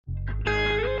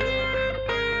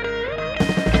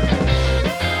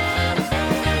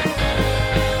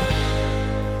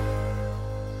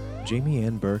Jamie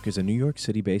Ann Burke is a New York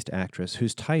City-based actress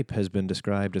whose type has been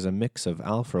described as a mix of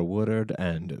Alfre Woodard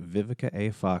and Vivica A.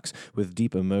 Fox with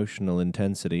deep emotional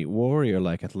intensity,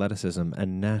 warrior-like athleticism,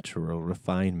 and natural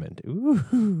refinement.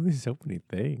 Ooh, so many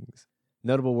things.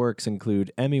 Notable works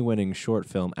include Emmy-winning short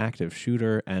film Active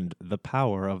Shooter and The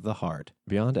Power of the Heart.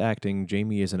 Beyond acting,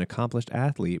 Jamie is an accomplished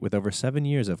athlete with over 7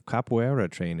 years of capoeira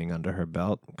training under her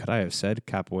belt. Could I have said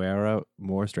capoeira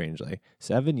more strangely?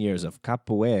 7 years of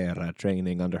capoeira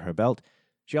training under her belt.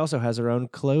 She also has her own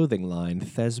clothing line,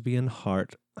 Thespian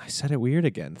Heart. I said it weird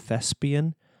again.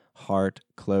 Thespian Heart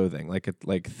Clothing.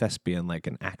 Like thespian, like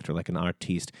an actor, like an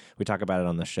artiste. We talk about it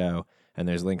on the show, and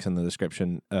there's links in the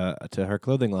description to her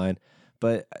clothing line.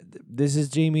 But this is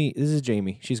Jamie.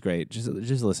 She's great. Just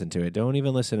listen to it. Don't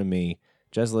even listen to me.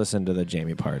 Just listen to the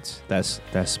Jamie parts. That's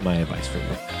my advice for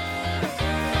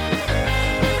you.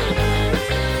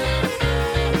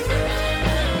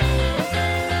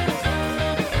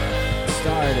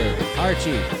 Started.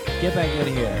 Archie, get back in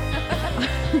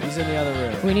here. He's in the other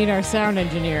room. We need our sound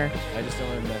engineer. I just don't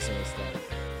want to mess with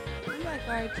stuff. I'm back,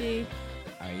 Archie.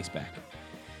 All right, he's back.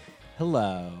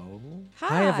 Hello.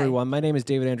 Hi. Everyone. My name is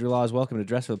David Andrew Laws. Welcome to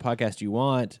Dress for the Podcast You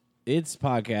Want. It's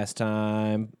podcast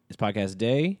time. It's podcast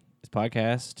day. It's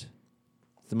podcast.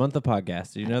 It's the month of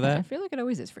podcast. Did you know I that? feel like it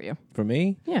always is for you. For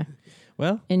me? Yeah.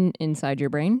 Well, Inside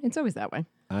your brain, it's always that way.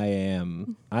 I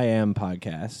am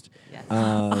podcast. Yes.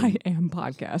 I am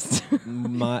podcast.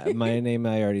 my name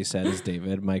I already said is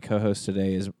David. My co-host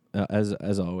today is,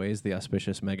 as always, the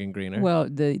auspicious Megan Greener. Well,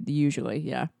 the usually,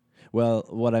 yeah. Well,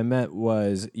 what I meant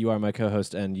was you are my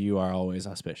co-host and you are always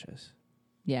auspicious.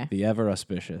 Yeah. The ever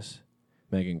auspicious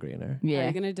Megan Greener. Are Yeah.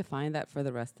 you going to define that for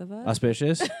the rest of us?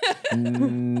 Auspicious?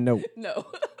 No, No.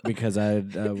 because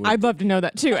I'd I'd love to know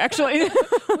that too, actually.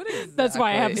 What exactly? That's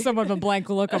why I have somewhat of a blank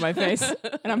look on my face.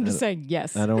 And I'm just saying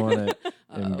yes. I don't want to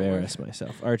embarrass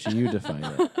myself. Archie, you define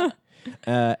it.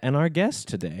 And our guest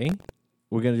today,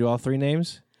 we're going to do all three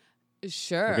names?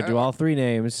 Sure. We're going to do all three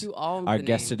names. Do all Our the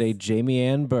guest names. today, Jamie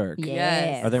Ann Burke.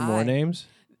 Yes. Are there more Hi. names?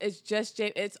 It's just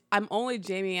I'm only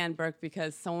Jamie Ann Burke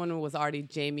because someone was already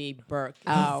Jamie Burke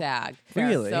in Oh, SAG.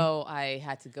 Really? So I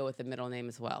had to go with the middle name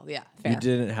as well. Yeah. You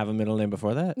didn't have a middle name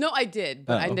before that? No, I did,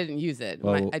 but I Oh. didn't use it.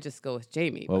 Well, I just go with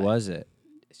Jamie. What but was it?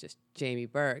 It's just Jamie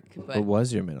Burke. But What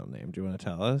was your middle name? Do you want to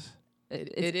tell us? it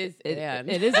is Ann.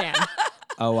 It is Anne.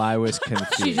 Oh, I was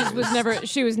confused.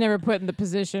 She was never put in the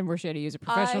position where she had to use it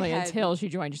professionally had- until she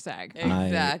joined SAG.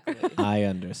 Exactly. I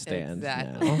understand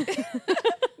Exactly. now.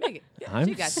 Megan, I'm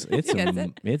she got s- it. it's She a gets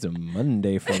it. it's a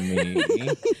Monday for me.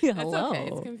 It's okay.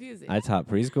 It's confusing. I taught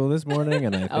preschool this morning,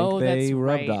 and I think Oh, they that's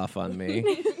rubbed right. off on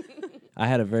me. I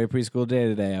had a very preschool day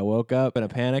today. I woke up in a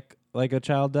panic like a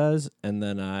child does, and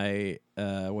then I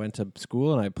went to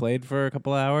school and I played for a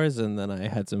couple hours, and then I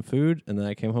had some food, and then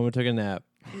I came home and took a nap.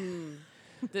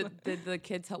 Did the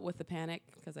kids help with the panic?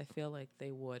 Because I feel like they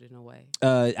would in a way.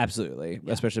 Absolutely,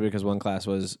 Yeah. especially because one class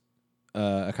was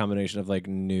a combination of like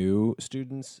new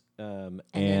students and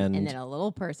And then a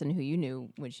little person who you knew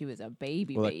when she was a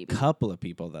baby. a couple of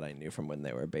people that I knew from when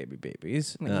they were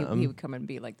babies. When he would come and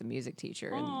be like the music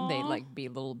teacher, and they'd like be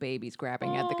little babies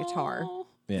grabbing at the guitar. Aw,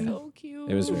 Yeah. So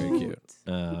cute. It was very cute.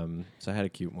 So I had a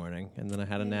cute morning, and then I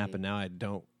had a nap, and now I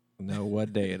don't know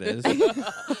what day it is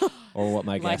or what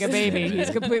my Like guest a baby. name He's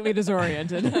is. completely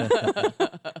disoriented.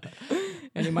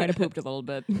 And he might have pooped a little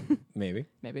bit. Maybe.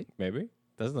 Maybe.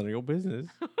 That's none of your business.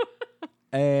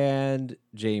 And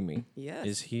Jamie Yes.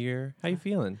 is here. How you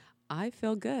feeling? I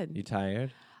feel good. You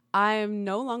tired? I'm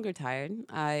no longer tired.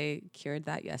 I cured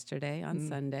that yesterday on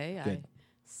Sunday. Good. I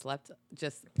slept,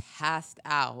 just passed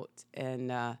out.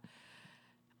 And,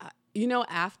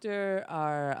 after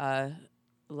our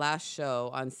last show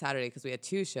on Saturday, because we had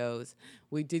 2 shows,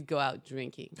 we did go out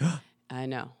drinking. I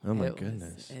know. Oh my It was-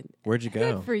 goodness. and Where'd you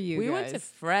go? Good for you we guys. went to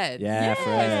Fred's. Yeah, Yeah.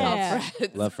 Fred's.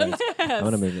 Fred's. Love Fred's. I'm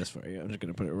gonna move this for you. I'm just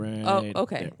gonna put it right. Oh,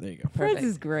 okay. There you go. Fred's Perfect.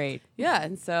 is great. Yeah,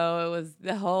 and so it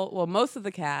was most of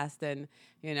the cast, and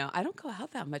I don't go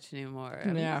out that much anymore.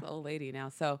 I'm Yeah. an old lady now,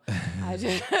 so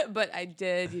but I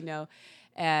did,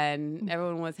 and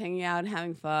everyone was hanging out and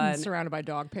having fun. Surrounded by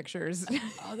dog pictures.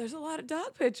 Oh, there's a lot of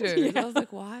dog pictures. I was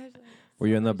like, why? Were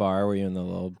you in the bar? Were you in the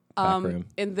little back room?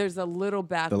 And there's a little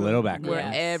back The room little back where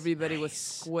room. everybody was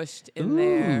squished in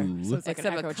there. Ooh. So it's like an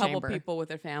Except echo a couple chamber. people with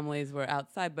their families were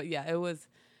outside. But yeah,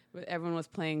 everyone was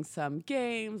playing some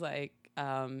games like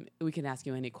we can ask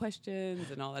you any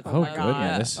questions and all that Oh stuff.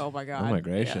 goodness! Oh my God. Oh my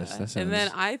gracious! Yeah. That sounds. And then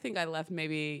I think I left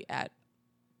maybe at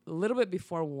a little bit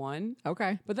before 1.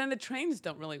 Okay. But then the trains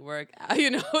don't really work.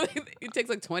 It takes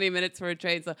like 20 minutes for a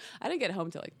train. So I didn't get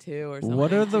home till like 2 or something.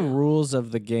 What are the rules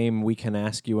of the game? We can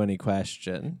ask you any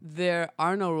question. There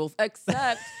are no rules,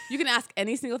 except you can ask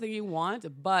any single thing you want,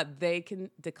 but they can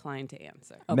decline to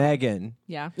answer. Megan,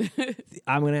 Yeah.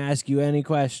 I'm going to ask you any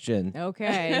question.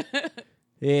 Okay.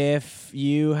 If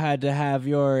you had to have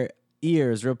your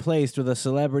ears replaced with a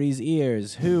celebrity's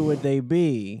ears, who would they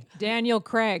be? Daniel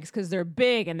Craig's, because they're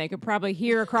big and they could probably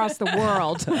hear across the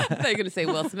world. I thought you were going to say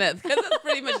Will Smith, because that's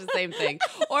pretty much the same thing.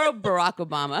 Or Barack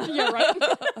Obama. Yeah,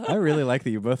 right. I really like that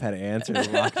you both had answers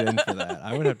locked in for that.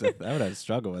 I would have to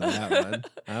struggle with that one.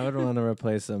 I would want to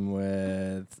replace them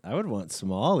with, I would want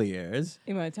small ears.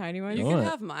 You want a tiny one? You What? can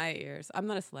have my ears. I'm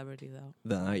not a celebrity, though.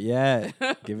 Not yet.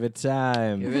 Give it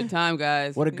time. Give it time,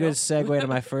 guys. What a You good know? segue to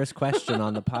my first question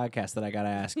on the podcast that I got to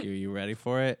ask you. You ready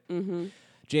for it? Mm-hmm.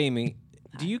 Jamie,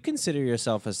 do you consider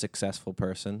yourself a successful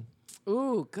person?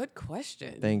 Ooh, good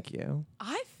question. Thank you.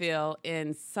 I feel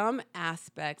in some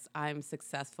aspects I'm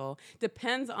successful.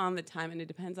 Depends on the time, and it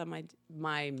depends on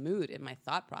my mood and my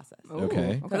thought process.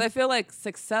 Okay. Because I feel like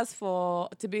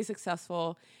to be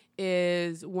successful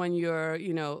is when you're,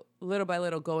 little by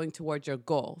little going towards your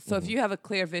goal. So if you have a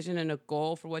clear vision and a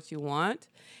goal for what you want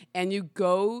and you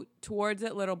go towards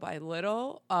it little by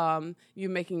little, you're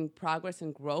making progress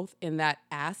and growth in that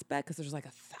aspect, because there's like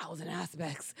 1,000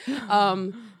 aspects.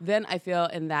 Then I feel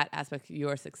in that aspect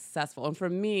you're successful. And for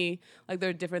me, like there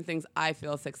are different things I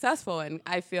feel successful, and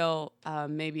I feel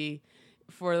maybe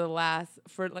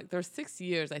there's 6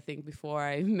 years, I think, before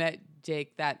I met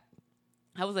Jake, that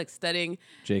I was like studying.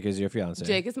 Jake is your fiance.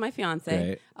 Jake is my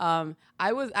fiance. Great.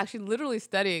 I was actually literally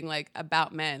studying like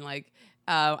about men. Like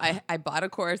I bought a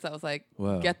course. I was like,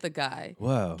 Whoa. get the guy,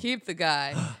 Whoa. keep the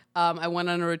guy. I went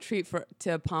on a retreat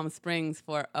to Palm Springs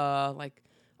for like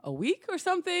a week or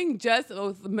something, just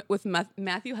with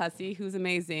Matthew Hussey, who's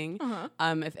amazing.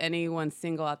 If anyone's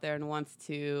single out there and wants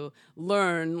to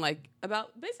learn like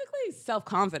about basically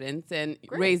self-confidence and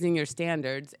raising your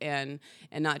standards and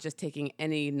not just taking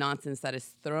any nonsense that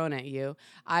is thrown at you,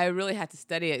 I really had to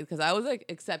study it because I was like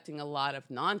accepting a lot of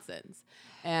nonsense.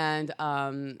 And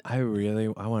I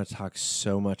want to talk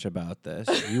so much about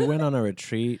this. You went on a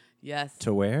retreat yes,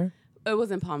 to where? it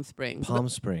was in Palm Springs. Palm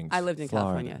Springs. I lived in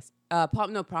Florida.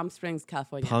 California. Palm Springs,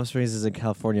 California. Palm Springs is in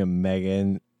California,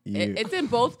 Megan. It's in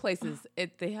both places.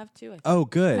 They have two, I think. Oh,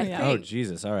 good. I Oh, think.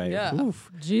 Jesus. All right. Yeah.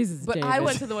 Oof. Jesus, But David. I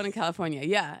went to the one in California,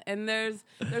 yeah. And there's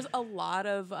a lot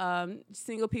of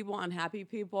single people, unhappy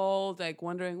people, like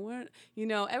wondering where,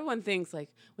 everyone thinks like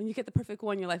when you get the perfect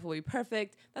one, your life will be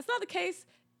perfect. That's not the case.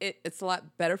 It's a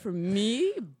lot better for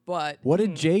me, but What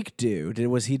did Jake do?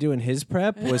 Was he doing his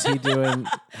prep? Was he doing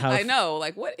how? I know,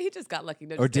 like what he just got lucky.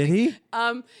 No, Or just did kidding.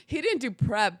 he? He didn't do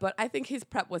prep, but I think his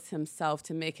prep was himself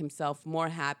to make himself more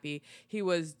happy. He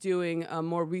was doing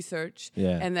more research,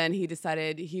 Yeah. and then he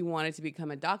decided he wanted to become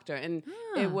a doctor. And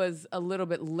it was a little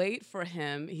bit late for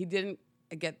him. He didn't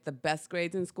get the best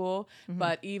grades in school,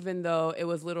 but even though it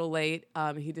was a little late,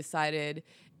 he decided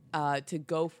to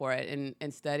go for it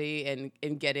and study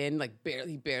and get in, like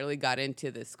barely got into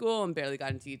the school and barely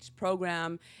got into each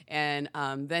program. And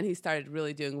then he started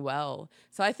really doing well.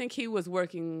 So I think he was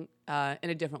working in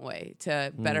a different way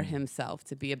to better himself,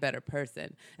 to be a better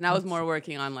person. And I was more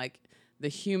working on like the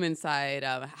human side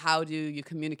of how do you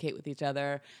communicate with each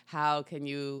other? How can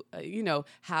you,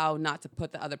 how not to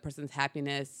put the other person's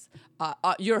happiness,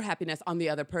 your happiness on the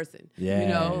other person.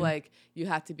 Yeah. Like you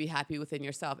have to be happy within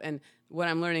yourself. And what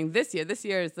I'm learning this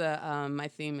year is my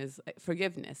theme is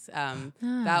forgiveness.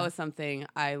 That was something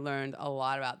I learned a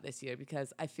lot about this year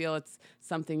because I feel it's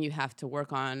something you have to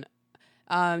work on.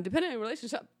 Depending on your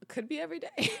relationship, could be every day.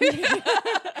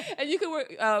 And you could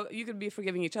work. You could be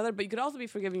forgiving each other, but you could also be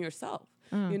forgiving yourself.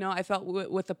 I felt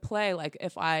with the play, like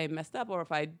if I messed up or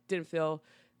if I didn't feel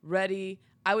ready,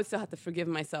 I would still have to forgive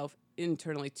myself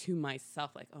internally to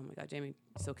myself. Like, oh my God, Jamie,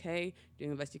 it's okay. You're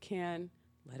doing the best you can.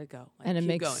 Let it go. Like, and it keep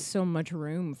makes going. so much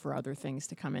room for other things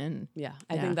to come in. Yeah,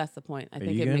 I Yeah. think that's the point. I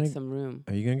think you it makes gonna- some room.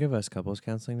 Are you going to give us couples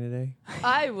counseling today?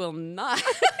 I will not.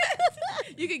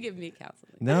 You could give me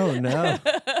counseling. No.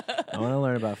 I want to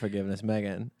learn about forgiveness.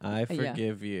 Megan, I Yeah.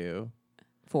 forgive you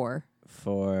For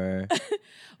for...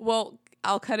 Well,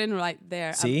 I'll cut in right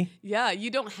there. See? Yeah, you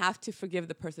don't have to forgive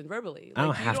the person verbally. I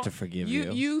don't you have to forgive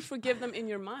you. You forgive them in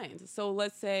your mind. So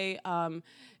let's say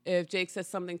if Jake says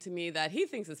something to me that he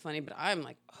thinks is funny, but I'm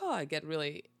like, I get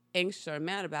really anxious or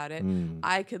mad about it.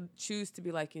 I could choose to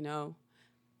be like,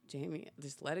 Jamie,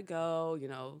 just let it go,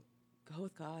 go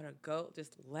with God or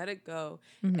just let it go.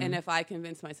 And if I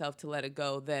convince myself to let it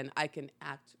go, then I can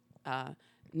act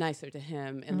nicer to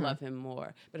him and love him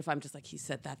more. But if I'm just like, he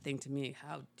said that thing to me,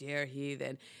 how dare he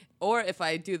then? Or if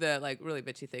I do the like really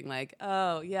bitchy thing, like,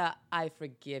 oh yeah, I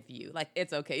forgive you. Like,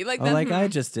 it's okay. Like, Oh, like I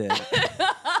just did.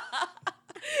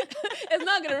 it's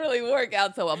not going to really work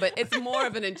out so well, but it's more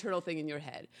of an internal thing in your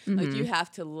head. Like, you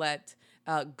have to let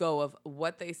go of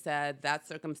what they said, that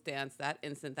circumstance, that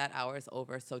instant, that hour is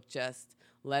over. So just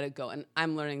let it go. And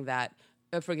I'm learning that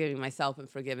forgiving myself and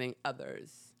forgiving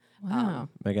others. Wow.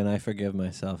 Megan, I forgive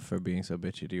myself for being so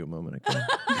bitchy to you a moment ago.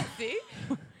 See?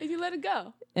 If you let it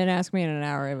go. And ask me in an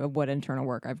hour of what internal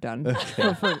work I've done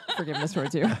for forgiveness for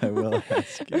it too. I will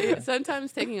ask you.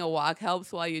 Sometimes taking a walk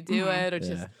helps while you do it, or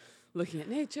just Yeah. looking at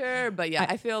nature. But yeah,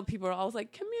 I feel people are always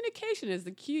like, communication is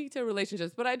the key to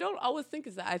relationships. But I don't always think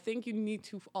is that. I think you need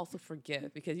to also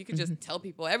forgive, because you could just tell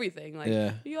people everything. Like,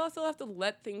 Yeah. you also have to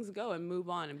let things go and move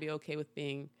on and be okay with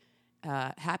being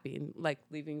happy and like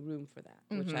leaving room for that,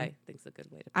 which I think is a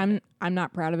good way to put it. I'm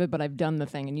not proud of it, but I've done the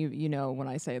thing, and you know when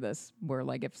I say this, where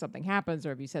like if something happens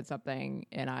or if you said something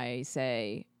and I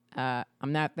say I'm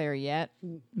not there yet,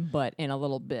 but in a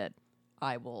little bit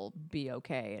I will be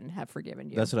okay and have forgiven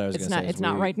you. That's what I was It's gonna not. say, It's is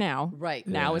not we- right now. Right.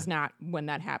 Now Yeah. is not when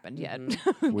that happened yet. And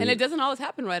it doesn't always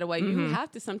happen right away. You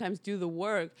have to sometimes do the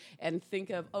work and think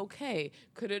of, okay,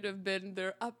 could it have been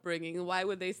their upbringing? Why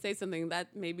would they say something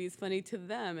that maybe is funny to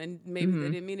them? And maybe they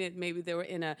didn't mean it. Maybe they were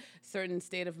in a certain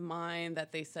state of mind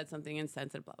that they said something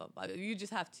insensitive, blah, blah, blah. You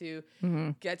just have to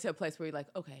get to a place where you're like,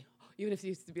 okay, even if it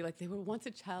used to be like they were once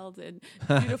a child and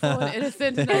beautiful and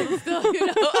innocent, and I'm still,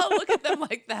 I'll look at them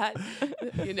like that.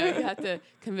 You have to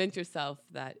convince yourself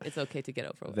that it's okay to get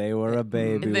over it. They were a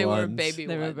baby They were a once. baby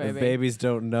They were a once. The baby. babies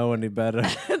don't know any better.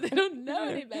 They don't know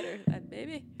any better. That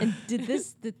baby. And did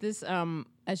this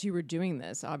as you were doing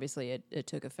this, obviously it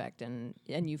took effect, and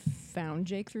you found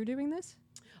Jake through doing this?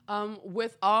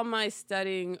 With all my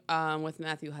studying with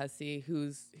Matthew Hussey,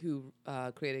 who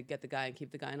created Get the Guy and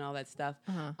Keep the Guy and all that stuff,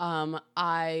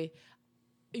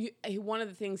 one of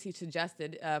the things he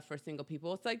suggested for single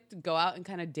people is like to go out and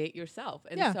kind of date yourself.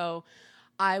 And Yeah. so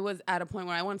I was at a point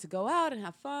where I wanted to go out and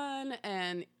have fun,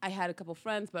 and I had a couple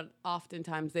friends, but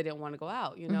oftentimes they didn't want to go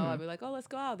out. I'd be like, oh, let's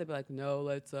go out. They'd be like, no,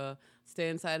 let's stay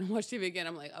inside and watch TV again.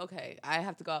 I'm like, okay, I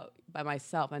have to go out by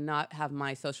myself and not have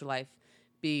my social life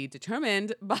be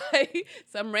determined by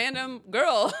some random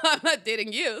girl. I'm not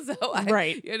dating you, so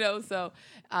Right. So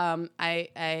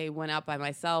I went out by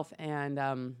myself,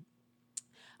 and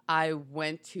I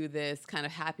went to this kind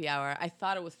of happy hour. I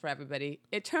thought it was for everybody.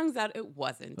 It turns out it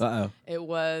wasn't. Uh-oh. It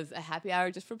was a happy hour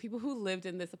just for people who lived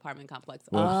in this apartment complex.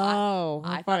 Oh, how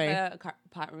I thought funny. the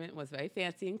apartment was very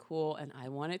fancy and cool, and I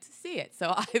wanted to see it.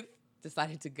 So I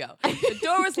decided to go. The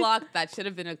door was locked. That should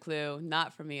have been a clue.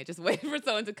 Not for me. I just waited for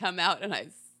someone to come out, and I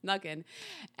snuck in.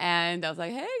 And I was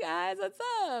like, hey, guys, what's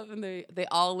up? And they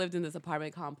all lived in this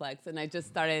apartment complex. And I just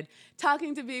started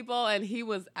talking to people, and he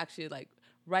was actually like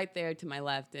right there to my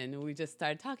left. And we just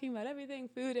started talking about everything,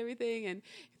 food, everything. And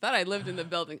he thought I lived in the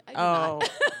building. I did not.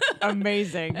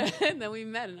 Amazing. And then we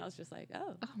met, and I was just like,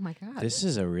 oh. Oh my God. This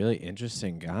is a really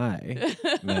interesting guy,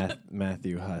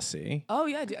 Matthew Hussey. Oh,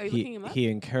 yeah. Are you looking him up? He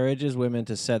encourages women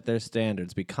to set their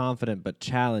standards, be confident but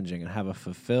challenging, and have a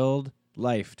fulfilled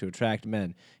life to attract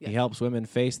men. Yes. He helps women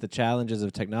face the challenges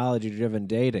of technology-driven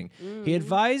dating. He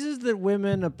advises that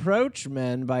women approach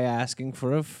men by asking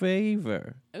for a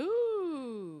favor. Ooh.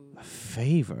 A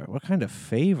favor? What kind of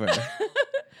favor?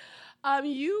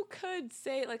 You could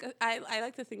say, like, I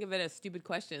like to think of it as stupid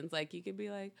questions. Like, you could be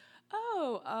like,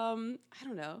 oh, I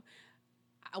don't know.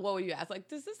 What would you ask? Like,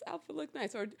 does this outfit look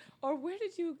nice? Or where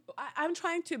did you, I'm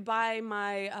trying to buy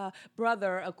my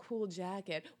brother a cool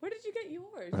jacket. Where did you get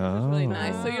yours? It was really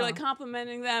nice. So you're like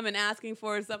complimenting them and asking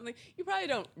for something.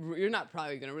 You're not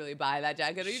probably going to really buy that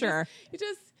jacket. Or Sure.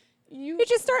 You You're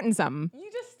just starting something. You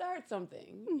just start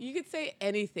something. You could say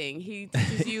anything. He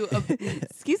teaches you.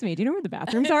 Excuse me, do you know where the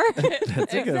bathrooms are?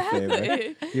 That's a good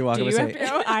favor. You walk Do up and you have say, to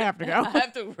go? I have to go. I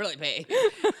have to really pay.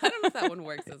 I don't know if that one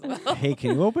works as well. hey,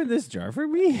 can you open this jar for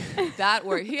me? That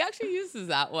works. He actually uses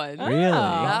that one. Really?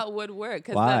 That would work.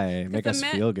 'Cause Why? 'cause Make us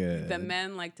feel good. The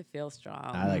men like to feel strong.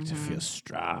 I like to feel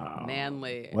strong.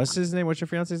 Manly. What's his name? What's your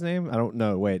fiance's name? I don't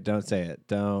know. Wait, don't say it.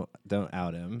 Don't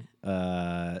out him.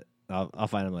 I'll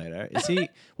find him later. Is he?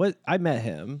 What? I met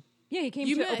him. Yeah, he came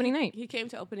You to met- opening night. He came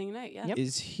to opening night, yeah. Yep.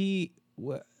 Is he?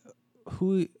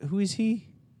 Who is he?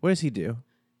 What does he do?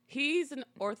 He's an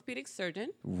orthopedic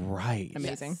surgeon. Right.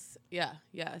 Amazing. Yes.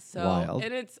 Yeah. So Wild.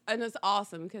 and it's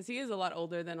awesome because he is a lot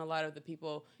older than a lot of the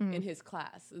people in his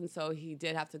class, and so he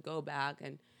did have to go back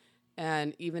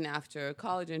and even after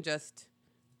college and just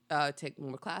take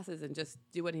more classes and just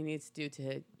do what he needs to do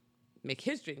to make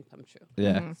his dream come true.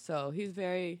 Yeah. So he's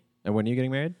very And when are you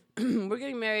getting married? We're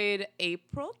getting married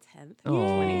April 10th,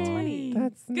 Oh, 2020.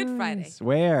 That's Good Friday. nice.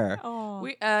 Where? Oh.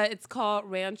 It's called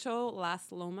Rancho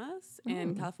Las Lomas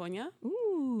in California.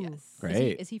 Ooh. Yes.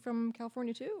 Great. Is he from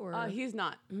California too? Or He's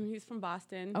not. He's from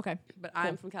Boston. Okay. But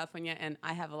I'm from California, and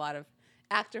I have a lot of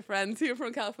actor friends who are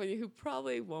from California who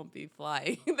probably won't be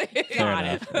flying there. Fair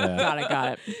enough. Yeah. Got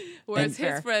it. Whereas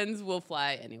Fair. his friends will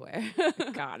fly anywhere.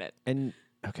 Got it. And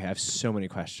okay, I have so many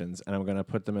questions, and I'm going to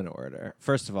put them in order.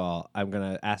 First of all, I'm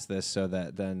going to ask this so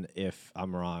that then if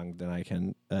I'm wrong, then I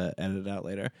can edit it out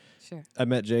later. Sure. I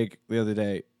met Jake the other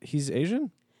day. He's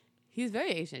Asian? He's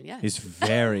very Asian, yeah. He's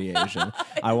very Asian.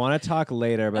 I want to talk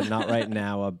later, but not right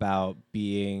now, about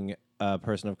being a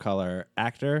person of color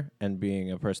actor and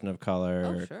being a person of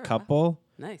color Oh, sure. couple.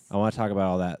 Nice. I want to talk about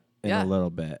all that in Yeah. a little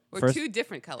bit. We're First, two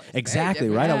different colors. Very exactly,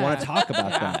 different. right? I Yeah. want to talk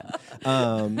about that.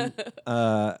 I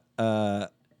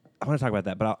want to talk about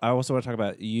that, but I also want to talk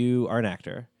about you are an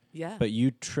actor, Yeah. but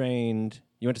you went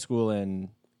to school in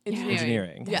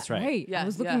engineering. Yeah. That's right. Right. Yeah, I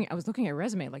was looking at her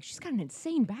resume. Like, she's got an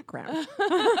insane background.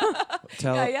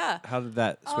 Tell, Yeah. how did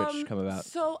that switch come about?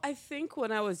 So I think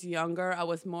when I was younger, I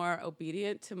was more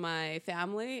obedient to my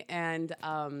family, and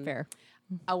Fair.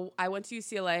 I went to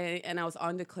UCLA and I was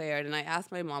undeclared, and I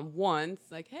asked my mom once,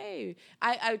 like, "Hey,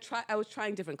 I was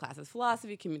trying different classes,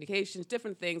 philosophy, communications,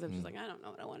 different things." I'm just like, I don't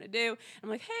know what I want to do. I'm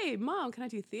like, "Hey, Mom, can I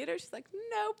do theater?" She's like,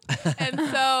 "Nope." And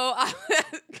so I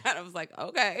kind of was like,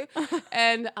 "Okay."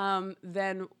 And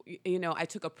then I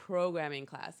took a programming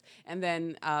class, and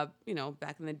then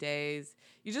back in the days,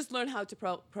 you just learn how to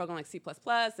program like C++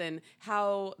 and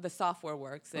how the software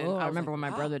works. And Oh, I was remember like, when my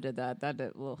wow. brother did that. That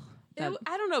did. Ugh, that-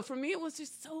 I don't know. For me, it was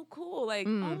just so cool. Like,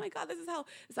 oh my God, this is how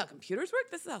computers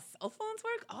work. This is how cell phones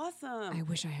work. Awesome. I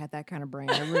wish I had that kind of brain.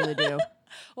 I really do.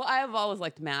 Well, I have always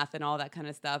liked math and all that kind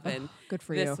of stuff, and good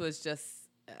for this you. was just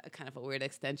kind of a weird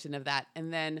extension of that.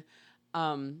 And then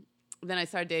I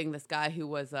started dating this guy who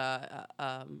was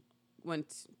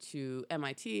went to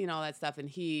MIT and all that stuff, and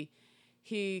he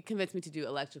convinced me to do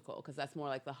electrical because that's more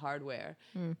like the hardware.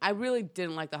 I really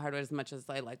didn't like the hardware as much as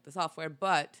I liked the software,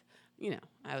 but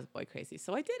I was boy crazy,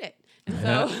 so I did it. And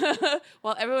so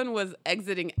while everyone was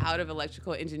exiting out of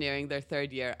electrical engineering their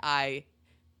third year, I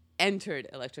entered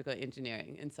electrical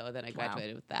engineering, and so then I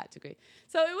graduated with that degree.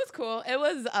 So it was cool. It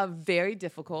was very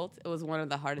difficult. It was one of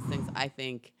the hardest things I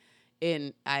think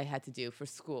I had to do for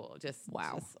school.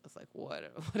 I was like, what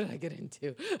did I get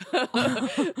into?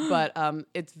 But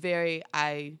it's very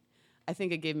I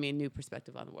think it gave me a new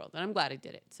perspective on the world, and I'm glad I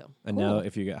did it. So And now,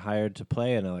 if you get hired to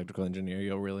play an electrical engineer,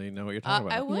 you'll really know what you're talking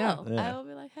about. I will. Yeah. I will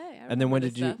be like, hey. And then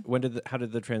remember how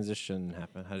did the transition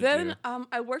happen? How did Then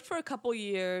I worked for a couple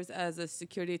years as a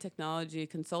security technology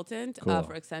consultant Cool.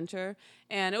 for Accenture,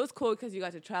 and it was cool because you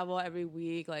got to travel every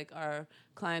week. Like our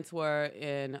clients were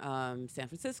in San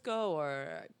Francisco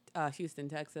or Houston,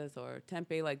 Texas, or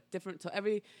Tempe, like different. So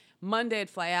every Monday I'd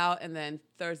fly out, and then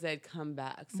Thursday I'd come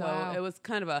back. So Wow. it was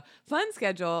kind of a fun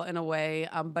schedule in a way,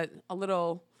 but a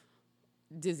little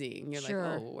dizzying. You're Sure.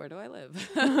 like, oh, where do I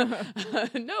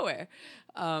live? Nowhere.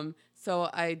 So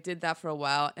I did that for a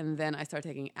while, and then I started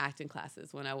taking acting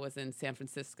classes when I was in San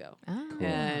Francisco.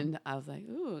 And I was like,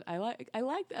 ooh, I like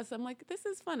this. I'm like, this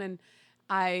is fun. And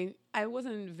I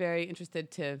wasn't very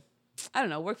interested to, I don't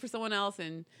know, work for someone else.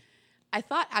 And I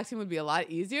thought acting would be a lot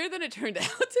easier than it turned out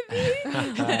to be.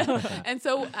 And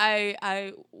so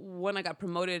when I got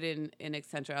promoted in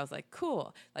Accenture, I was like,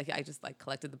 cool. Like I just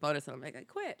collected the bonus, and I'm like, I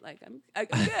quit. Like I'm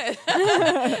good.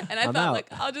 And I I'm thought out. like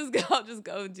I'll just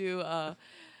go do.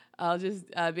 I'll just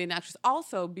be an actress.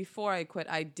 Also, before I quit,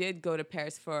 I did go to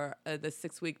Paris for the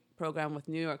 6-week program with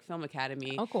New York Film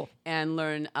Academy. Oh, cool. And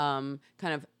learn kind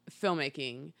of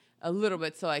filmmaking a little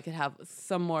bit so I could have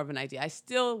some more of an idea. I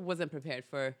still wasn't prepared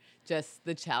for just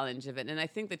the challenge of it. And I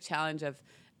think the challenge of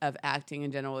acting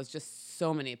in general is just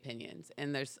so many opinions.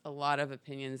 And there's a lot of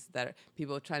opinions that are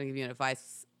people trying to give you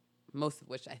advice, most of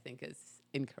which I think is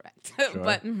incorrect, Sure.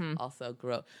 but also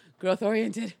growth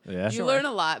oriented. Yeah. You learn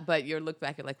a lot, but you look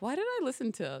back at like, why did I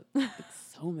listen to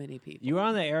so many people? You were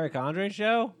on the Eric Andre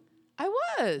show? I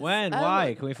was. When? I Why?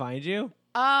 was- Can we find you?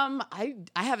 I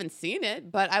haven't seen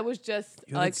it, but I was just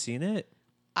You haven't like seen it?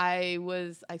 I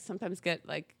sometimes get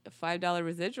like $5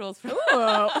 residuals from.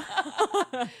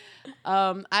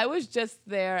 I was just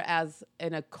there as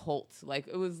in a cult. Like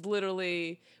it was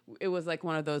like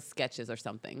one of those sketches or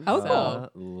something. Oh, So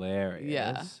cool. Hilarious.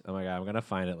 Yeah. Oh my God, I'm gonna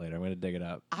find it later. I'm gonna dig it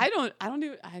up. I don't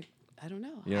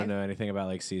know. You don't know anything about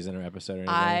like season or episode or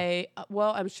anything?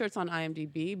 I'm sure it's on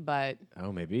IMDb, but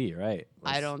Oh, maybe you're right.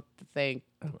 I don't think.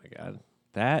 Oh my God,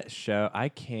 that show! I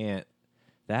can't.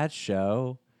 That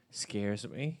show scares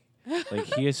me. Like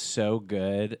he is so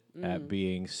good at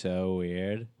being so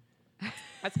weird.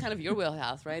 That's kind of your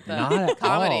wheelhouse, right? The Not at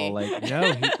comedy. all. Like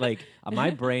no,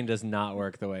 my brain does not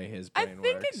work the way his I brain works.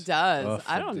 think it does. Oof,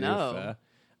 I don't know.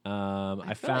 I feel like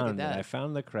it found it. I does.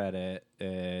 found the credit.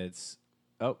 It's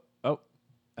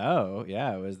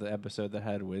yeah, it was the episode that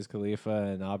had Wiz Khalifa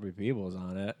and Aubrey Peebles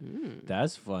on it.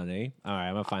 That's funny. All right,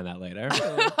 I'm gonna find that later.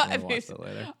 I I'll watch that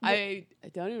later. I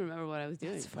don't even remember what I was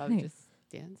doing. Probably funny. just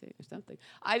dancing or something.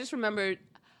 I just remembered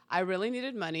I really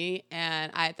needed money,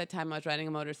 and at that time I was riding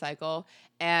a motorcycle.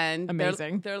 And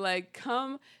Amazing. They're like,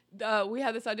 come, we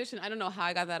have this audition. I don't know how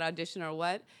I got that audition or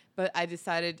what, but I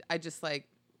decided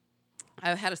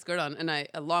I had a skirt on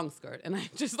a long skirt, and I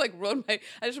just like I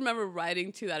just remember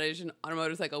riding to that audition on a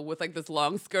motorcycle with like this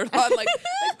long skirt on, like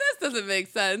this doesn't make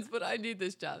sense, but I need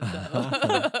this job.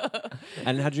 So.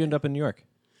 And how'd you end up in New York?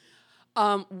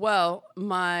 Well,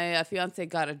 my fiance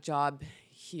got a job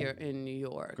here in New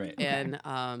York. Great. And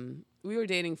we were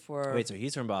dating for. Wait, so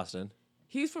he's from Boston?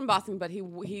 He's from Boston, but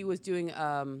he was doing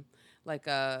like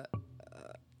a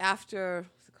after.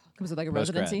 Was it like a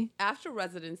Post-grad. residency? After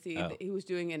residency, Oh. he was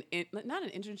doing not an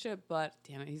internship, but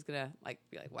damn it, he's gonna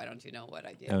be like, why don't you know what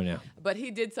I do? Oh no. But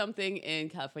he did something in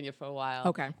California for a while.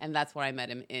 Okay. And that's where I met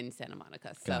him in Santa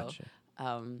Monica. So,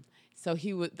 Gotcha. so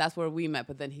that's where we met.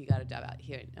 But then he got a job out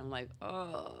here, and I'm like,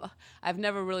 oh, I've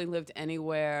never really lived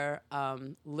anywhere,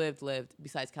 lived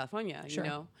besides California, Sure. you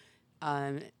know.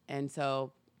 And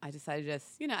so I decided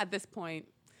at this point.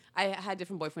 I had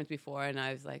different boyfriends before, and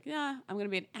I was like, yeah, I'm going to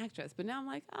be an actress. But now I'm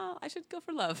like, oh, I should go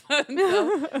for love.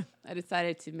 So I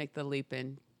decided to make the leap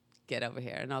and get over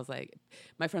here. And I was like,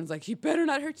 my friend's like, he better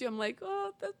not hurt you. I'm like,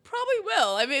 oh, that probably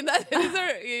will. I mean, these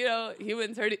are,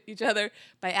 humans hurt each other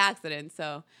by accident.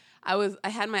 So I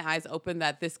had my eyes open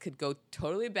that this could go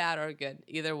totally bad or good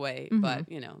either way.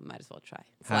 But, might as well try.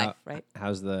 It's life, right?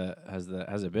 How's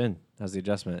it been? How's the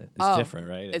adjustment? It's Oh, different,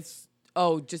 right?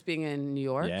 Just being in New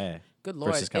York? Yeah. Good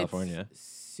Lord. Versus California. It's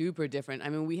super different. I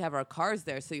mean, we have our cars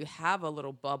there, so you have a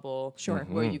little bubble Sure.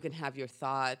 where you can have your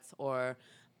thoughts or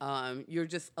you're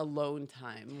just alone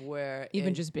time where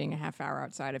Even just being a half hour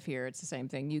outside of here, it's the same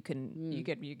thing. You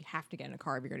have to get in a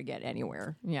car if you're going to get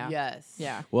anywhere. Yeah. Yes.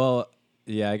 Yeah. Well,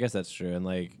 yeah, I guess that's true. And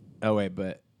oh wait,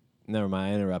 but never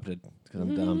mind. I interrupted because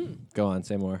I'm dumb. Go on,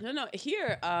 say more. No,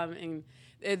 here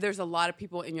there's a lot of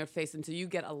people in your face, and so you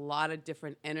get a lot of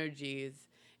different energies.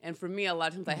 And for me, a lot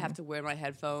of times I have to wear my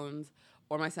headphones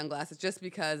or my sunglasses just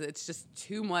because it's just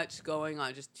too much going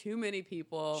on, just too many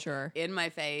people Sure. in my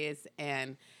face.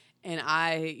 And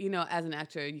I, as an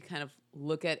actor, you kind of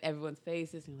look at everyone's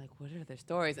faces and you're like, what are their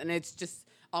stories? And it's just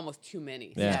almost too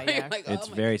many. Yeah. So you're Yeah. like, It's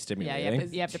oh my very God. stimulating. Yeah,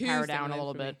 you have to Too power down a stimulating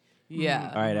little for me. bit.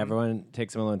 Yeah. All right, everyone,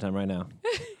 take some alone time right now.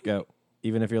 Go.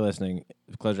 Even if you're listening,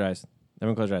 close your eyes.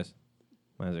 Everyone, close your eyes.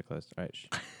 My eyes are closed. All right. Shh.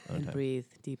 Alone And time. breathe,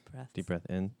 deep breath. Deep breath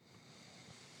in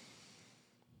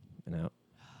and out.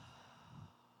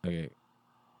 Okay.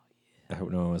 I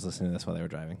hope no one was listening to this while they were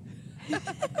driving.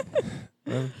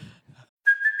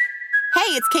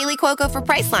 Hey, it's Kaylee Cuoco for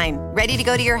Priceline. Ready to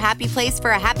go to your happy place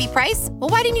for a happy price? Well,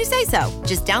 why didn't you say so?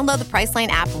 Just download the Priceline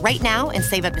app right now and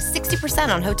save up to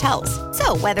 60% on hotels.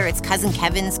 So whether it's Cousin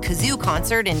Kevin's Kazoo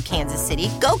concert in Kansas City,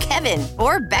 go Kevin,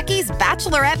 or Becky's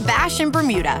Bachelorette Bash in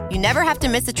Bermuda, you never have to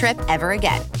miss a trip ever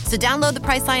again. So download the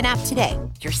Priceline app today.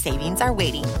 Your savings are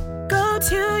waiting. Go to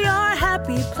your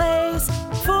happy place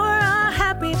for a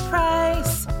happy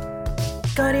price.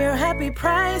 Go to your happy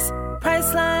price,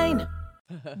 Priceline.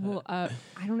 Well, I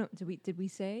don't know. Did we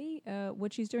say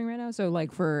what she's doing right now? So,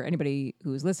 for anybody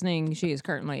who's listening, she is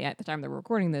currently, at the time that we're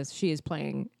recording this, she is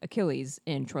playing Achilles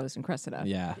in Troilus and Cressida.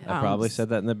 Yeah, I probably said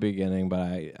that in the beginning, but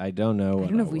I don't know what I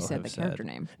don't know if we will said have the character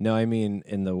name. No, I mean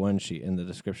in the one sheet in the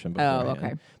description beforehand.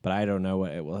 okay. But I don't know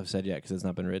what it will have said yet because it's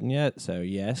not been written yet. So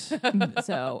yes.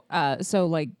 So,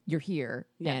 you're here,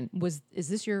 and is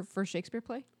this your first Shakespeare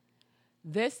play?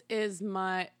 This is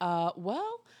my,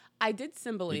 I did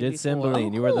Cymbeline You did before.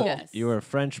 Cymbeline. Yes. You were a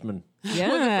Frenchman. I was a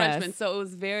Frenchman, so it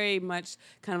was very much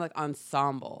kind of like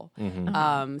ensemble.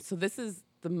 So this is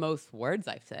the most words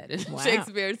I've said in Wow.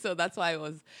 Shakespeare, so that's why I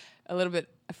was a little bit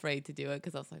afraid to do it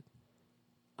because I was like,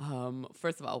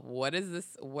 first of all, what is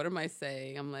this? What am I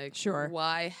saying? I'm like, Sure.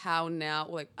 Why? How now?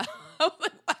 Like, I was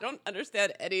like, I don't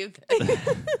understand any of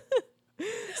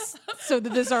this. So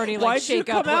did this already Why'd you shake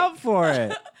come up? out for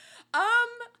it? I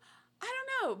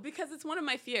don't know because it's one of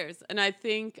my fears, and I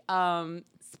think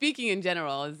speaking in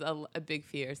general is a big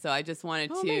fear. So I just wanted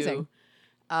to amazing.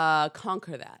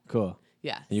 conquer that. Cool.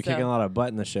 Yeah. You're so kicking a lot of butt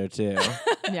in the show too,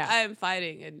 Yeah. I am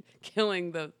fighting and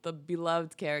killing the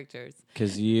beloved characters.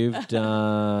 because you've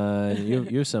done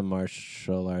you've some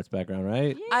martial arts background,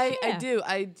 right? I did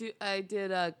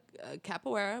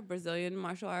capoeira, Brazilian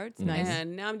martial arts, Nice.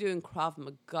 and now I'm doing Krav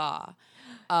Maga,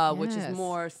 which is Yes.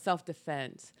 more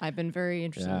self-defense. I've been very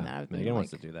interested in that. I've been Megan wants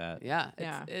to like- do that. Yeah,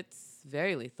 Yeah. it's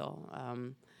very lethal.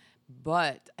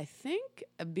 But I think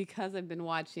because I've been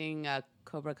watching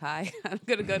Cobra Kai, I'm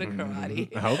gonna go to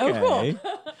karate. Okay.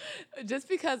 Just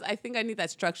because I think I need that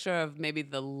structure of maybe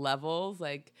the levels,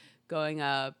 like going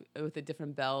up with the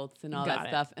different belts and all Got that it.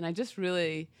 stuff. And I just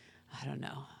really, I don't know.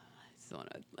 I just want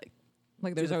to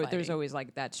Like do there's the always, fighting.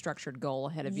 like that structured goal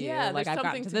ahead of Yeah, you. Like there's I've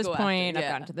something gotten to to this go after, point. I've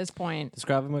yeah. gotten to this point. Does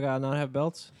Krav Maga not have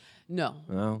belts? no.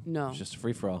 No. No. It's just a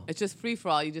free for all. It's just free for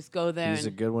all. You just go there. He's a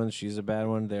And good one. She's a bad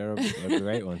one. They're a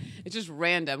great one. it's just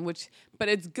random, but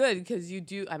it's good because you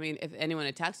do. I mean, if anyone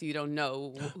attacks you, you don't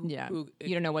know. Yeah. Who,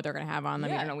 You don't know what they're gonna have on them.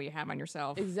 You Yeah. don't know what you have on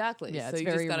yourself. exactly. Yeah, so it's you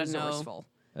very just gotta know. resourceful.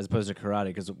 As opposed to karate,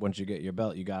 because once you get your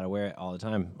belt, you gotta wear it all the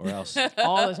time, or else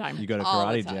All the time. you go to All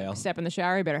the karate time. jail. Step in the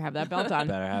shower, you better have that belt on.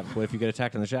 Better have. What if you get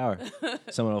attacked in the shower?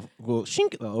 Someone will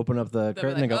shink, they'll open up the be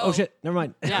curtain like, and go, "Oh." "Oh shit, never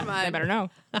mind." Yeah, Never they mind. better know.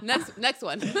 next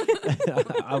one.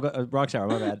 I'll go wrong shower.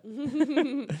 My bad.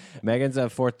 Megan's a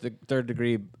third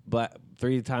degree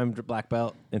three-time black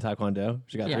belt in Taekwondo.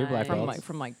 She got 3 black from belts.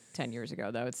 like 10 years ago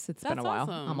though. It's been a That's while.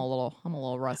 awesome. I'm a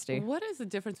little rusty. What is the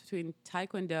difference between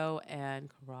Taekwondo and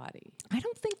karate? I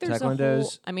don't think there's a Taekwondo's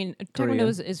whole. I mean, Korean.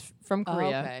 Taekwondo is from Oh,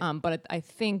 Korea, okay. but I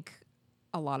think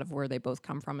a lot of where they both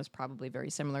come from is probably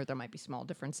very similar. There might be small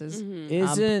differences.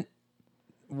 Isn't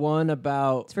one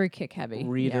about It's very kick heavy.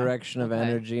 redirection of Okay.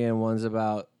 energy and one's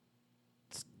about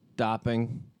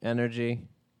stopping energy?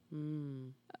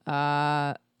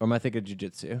 Yeah. Or am I thinking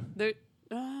jujitsu? There,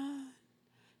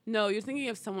 no, you're thinking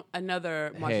of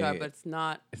another martial art, Hey, but it's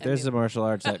not. If there's a martial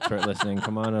arts expert listening,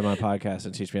 come on to my podcast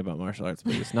and teach me about martial arts,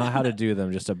 please. Not how to do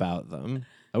them, just about them.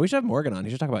 Oh, we should have Morgan on. He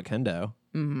should talk about kendo.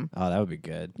 Mm-hmm. Oh, that would be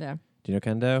good. Yeah. Do you know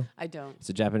kendo? I don't. It's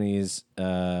a Japanese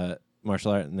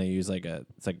martial art, and they use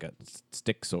it's like a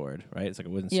stick sword, right? It's like a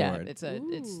wooden Yeah, sword.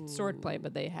 it's sword play,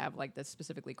 but they have like the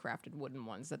specifically crafted wooden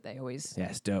ones that they always. Yeah,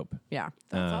 it's dope. Yeah.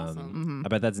 That's awesome. I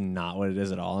bet that's not what it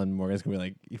is at all, and Morgan's gonna be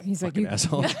like, "You He's like, fucking "You-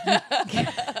 asshole."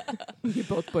 You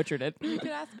both butchered it. You could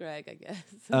ask Greg, I guess.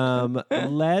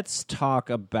 Let's talk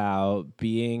about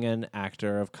being an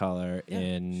actor of color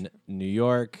in New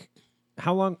York.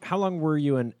 How long were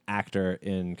you an actor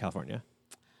in California?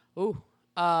 Ooh.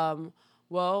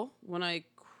 Well, when I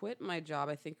quit my job,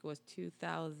 I think it was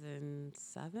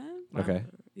 2007. Okay,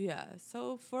 Yeah.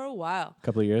 So for a while. a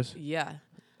couple of years, Yeah.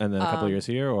 and then a couple of years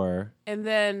here, or And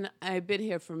then I've been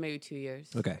here for maybe 2 years.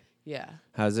 okay. Yeah.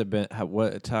 How's it been? Talk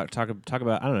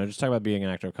about? I don't know. Just talk about being an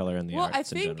actor of color in the Well, arts I in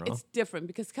think general. it's different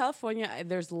because California,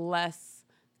 there's less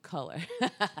color.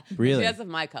 Really? Yes, of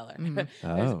my color.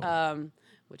 Oh.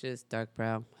 Which is dark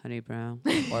brown, honey brown,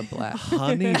 or black.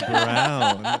 Honey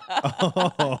brown.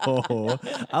 Oh,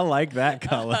 I like that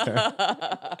color.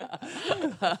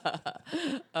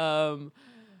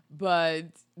 But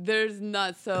there's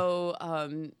not so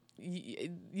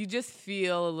you just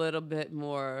feel a little bit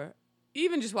more.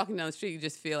 Even just walking down the street, you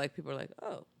just feel like people are like,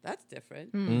 "Oh, that's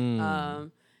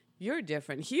different." You're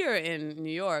different. Here in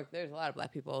New York, there's a lot of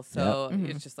black people, so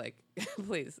it's just like,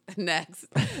 please, next.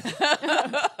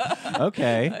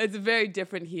 Okay. It's very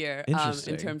different here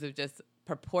Interesting. in terms of just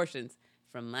proportions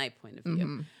from my point of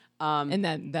view. And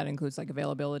that includes like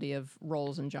availability of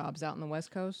roles and jobs out in the West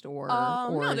Coast, or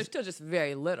No, is- there's still just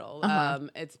very little.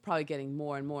 It's probably getting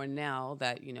more and more now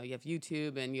that you have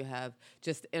YouTube and you have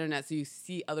just the internet, so you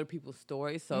see other people's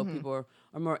stories. So people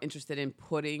are more interested in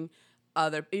putting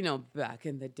other, back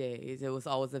in the days, it was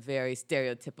always a very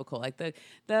stereotypical, like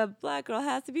the black girl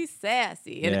has to be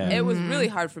sassy, and Yeah. it was really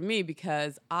hard for me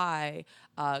because I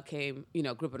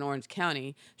grew up in Orange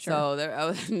County, so I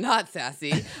was not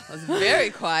sassy. I was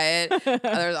very quiet.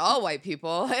 There was all white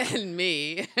people and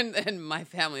me and my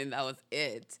family, and that was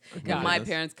it. And my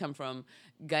parents come from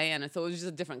Guyana, so it was just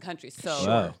a different country.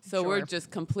 So, Wow. we're just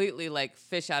completely like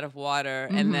fish out of water,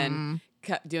 and then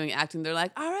doing acting. They're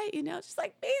like, all right, just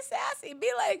like be sassy, be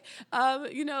like,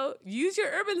 use your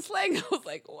urban slang. I was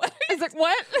like, what? It's like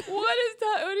what? What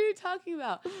are you talking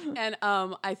about? And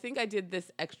I think I did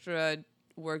this extra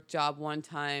work job one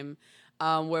time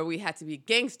where we had to be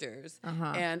gangsters,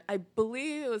 and I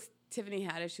believe it was Tiffany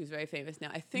Haddish, who's very famous now.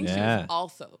 I think she Yeah. was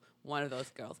also one of those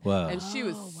girls, Whoa. and she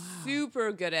was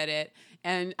super good at it.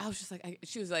 And I was just like,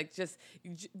 she was like,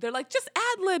 they're like, just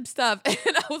ad lib stuff, and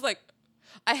I was like,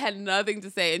 I had nothing to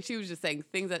say, and she was just saying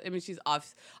things that, I mean, she's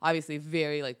obviously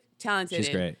very like talented She's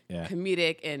and great, yeah.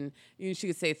 comedic, and she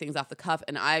could say things off the cuff,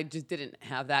 and I just didn't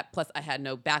have that. Plus, I had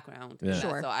no background in Yeah. that,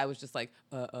 Sure. so I was just like,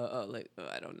 I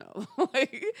don't know.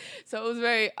 Like, so it was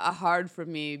very hard for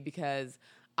me because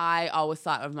I always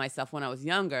thought of myself when I was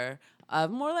younger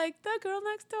more like the girl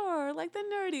next door, like the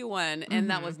nerdy one, and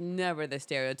that was never the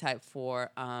stereotype for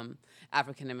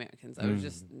African Americans. I was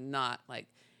just not like.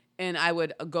 And I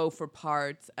would go for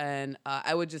parts, and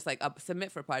I would just like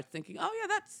submit for parts, thinking, "Oh yeah,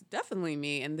 that's definitely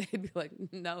me," and they'd be like,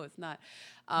 "No, it's not."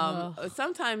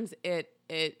 Sometimes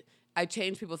I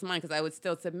changed people's mind because I would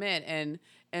still submit, and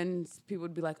people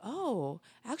would be like, "Oh,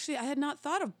 actually, I had not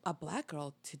thought of a black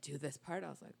girl to do this part." I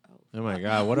was like, "Oh." Oh my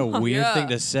God, what a weird Yeah. thing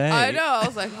to say. I know. I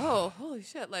was like, "Oh, holy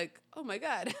shit!" Like, oh my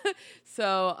God.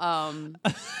 So,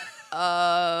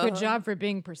 Good job for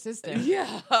being persistent.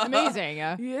 yeah, Amazing.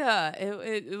 Yeah,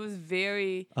 it was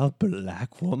very. A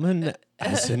black woman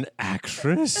as an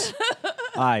actress?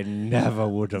 I never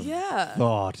would have Yeah.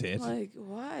 thought it. Like,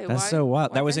 why? That's Why- so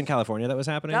wild. why That was can't- in California that was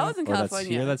happening? That was in Or California. that's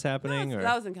here that's happening?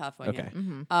 That was in California.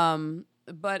 Okay.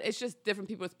 But it's just different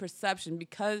people's perception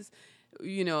because,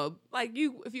 like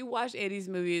if you watch 80s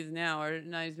movies now or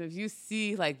 90s movies, you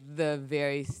see like the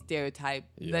very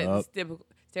Yup.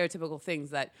 stereotypical things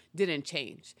that didn't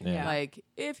change. Yeah. Like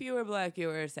if you were black, you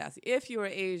were sassy. If you were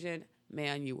Asian,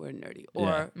 man, you were nerdy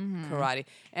or karate.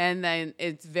 And then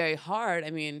it's very hard. I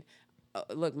mean,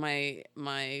 look, my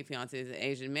fiance is an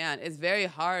Asian man. It's very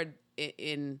hard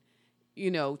in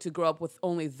to grow up with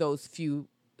only those few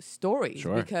stories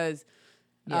Sure. because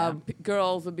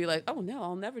girls would be like, "Oh no,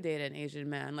 I'll never date an Asian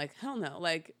man." Like, hell no.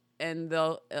 Like, and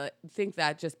they'll think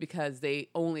that just because they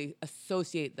only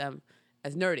associate them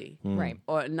as nerdy, Right.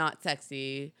 or not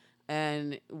sexy.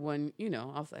 And when,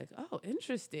 I was like, "Oh,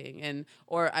 interesting."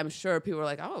 Or I'm sure people were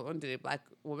like, "Oh, I want to date a black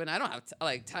woman. I don't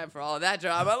have time for all of that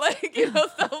drama." Like,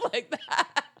 stuff like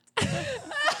that.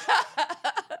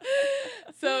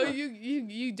 So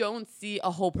you don't see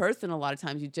a whole person a lot of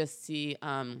times. You just see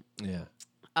Yeah.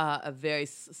 a very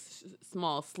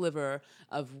small sliver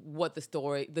of what the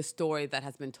story that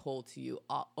has been told to you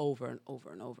over and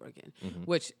over and over again,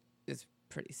 which is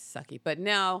pretty sucky. But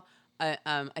now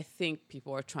I think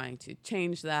people are trying to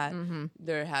change that.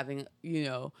 They're having,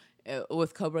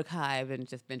 with Cobra Kai, I've been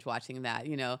just binge watching that.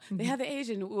 They had the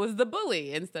Asian who was the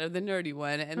bully instead of the nerdy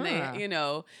one, and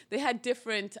they had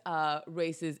different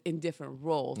races in different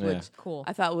roles, Yeah. which Cool.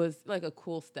 I thought was like a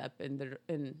cool step in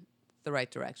the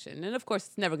right direction. And of course,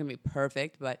 it's never going to be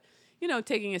perfect, but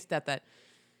taking a step that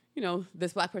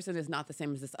this black person is not the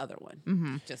same as this other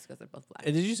one, just because they're both black.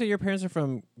 And did you say your parents are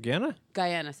from Guyana?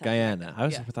 Guyana. South Guyana. America. I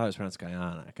Yeah. thought it was pronounced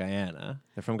Guyana. Guyana.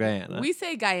 They're from Guyana. We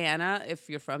say Guyana if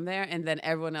you're from there, and then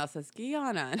everyone else says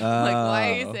Guyana. Like,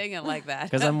 why are you Oh. saying it like that?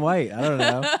 Because I'm white. I don't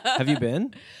know. Have you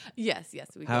been? yes,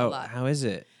 we go a lot. How is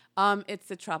it?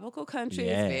 It's a tropical country.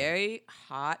 Yeah. It's very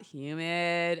hot,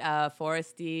 humid,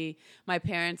 foresty. My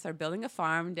parents are building a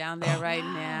farm down there right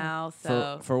now.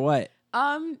 So, For what?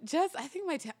 just I think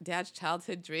my dad's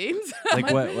childhood dreams.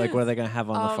 Like what? Like what are they gonna have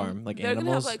on the farm? Like they're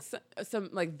animals? gonna have like some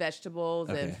like vegetables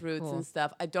Okay. and fruits Cool. and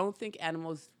stuff. I don't think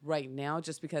animals right now,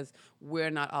 just because we're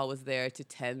not always there to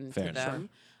tend Fair to enough.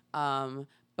 them.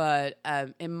 But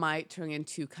it might turn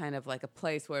into kind of like a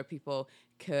place where people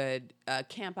could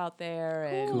camp out there.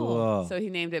 And Cool. so he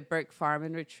named it Burke Farm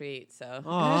and Retreat. So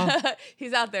Aw.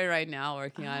 he's out there right now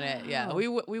working on it. Yeah, we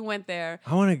went there.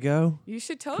 I want to go. You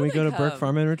should Can totally we go to Burke come.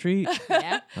 Farm and Retreat?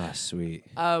 Yeah. Ah, sweet.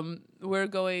 We're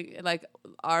going, like,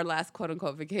 our last quote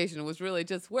unquote vacation was really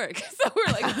just work. So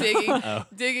we're like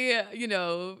digging,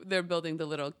 they're building the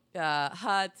little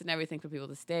huts and everything for people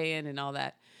to stay in and all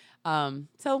that.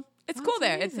 So it's cool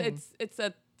there. amazing. It's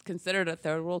considered a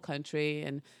third world country,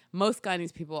 and most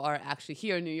Guyanese people are actually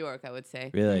here in New York, I would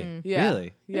say. Really? Yeah.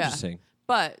 Really? Yeah. Interesting.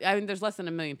 But I mean, there's less than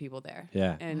 1 million people there.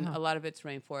 Yeah. And a lot of it's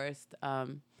rainforest.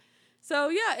 So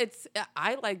yeah,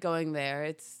 I like going there.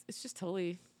 It's just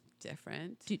totally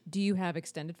different. Do you have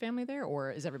extended family there, or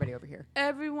is everybody over here?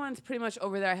 Everyone's pretty much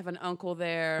over there. I have an uncle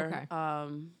there.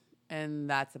 Okay. And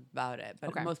that's about it.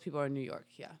 But Okay. most people are in New York.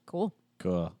 Yeah. Cool.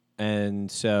 Cool. And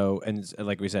so,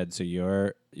 like we said, so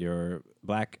you're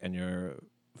black and your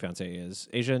fiance is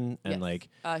Asian, and Yes. like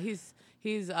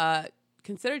he's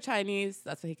considered Chinese.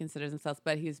 That's what he considers himself.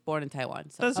 But he's born in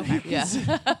Taiwan. So That's what he yeah.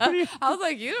 I was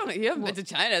like, you haven't been to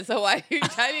China, so why are you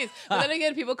Chinese? But then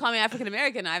again, people call me African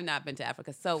American. I've not been to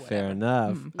Africa, so whatever. fair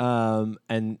enough.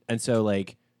 And so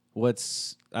like,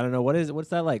 what's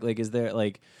that like? Like, is there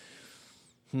like,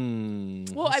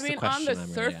 Well, That's I mean, on the question I'm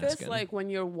really surface, asking. like when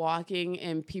you're walking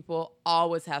and people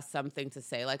always have something to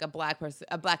say. Like a black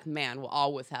man will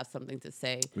always have something to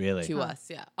say Really? to us.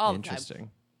 Yeah, all the time.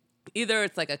 Interesting. Either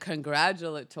it's like a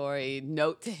congratulatory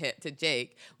note to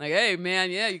Jake, like, "Hey man,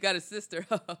 yeah, you got a sister,"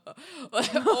 or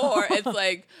it's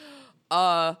like,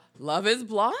 "Love is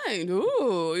blind."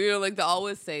 Ooh, like they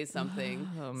always say something.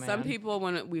 Oh, Some man. people,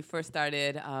 when we first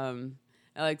started,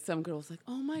 like some girls like,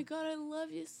 "Oh my god, I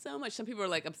love you so much." Some people are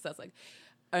like obsessed, like,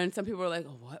 and some people are like,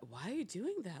 "Oh, what? Why are you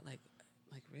doing that?" Like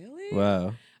really?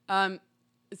 Wow.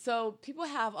 So people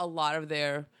have a lot of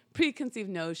their preconceived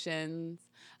notions.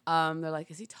 They're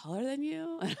like, "Is he taller than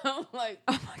you?" And I'm like,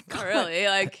 "Oh my god, really?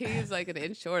 Like he's like an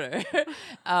inch shorter."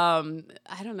 I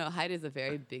don't know. Height is a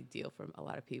very big deal for a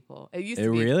lot of people. It used It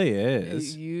to be. really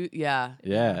is.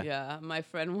 Yeah. My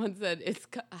friend once said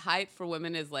height for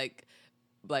women is like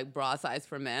bra size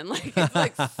for men. Like it's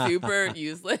like super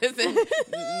useless and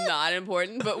not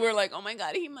important. But we're like, "Oh my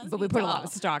god, he must." But be we put a tall." lot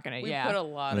of stock in it. We Yeah. put a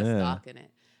lot of Yeah. stock in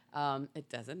it. It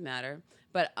doesn't matter.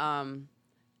 But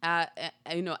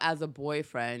as a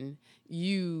boyfriend,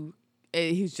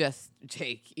 he's just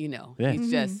Jake. Yeah.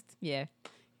 He's just Yeah.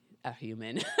 a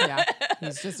human. Yeah.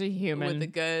 He's just a human. With the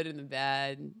good and the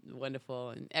bad, wonderful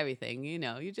and everything.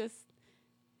 You just.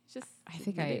 I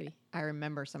think my baby. I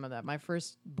remember some of that. My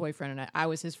first boyfriend and I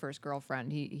was his first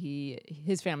girlfriend.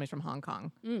 His family's from Hong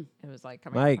Kong. It was like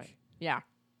coming. Mike. Yeah,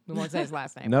 we won't say his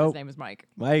last name. Nope. His name was Mike.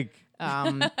 Mike.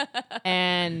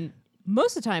 And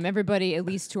most of the time, everybody, at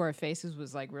least to our faces,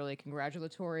 was like really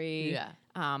congratulatory. Yeah.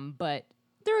 But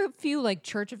there were a few like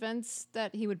church events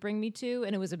that he would bring me to,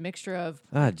 and it was a mixture of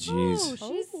Ah,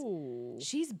 jeez.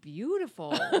 she's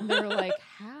beautiful, and they were like,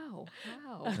 how,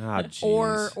 Ah,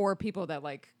 jeez. or people that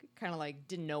like kind of like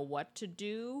didn't know what to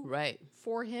do Right.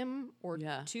 for him or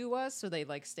Yeah. to us, so they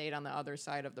like stayed on the other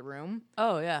side of the room.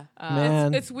 Oh yeah,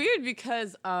 Man. it's weird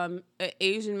because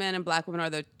Asian men and black women are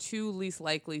the two least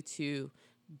likely to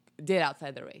date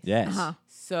outside their race. Yes. Uh-huh.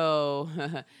 So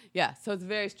yeah, so it's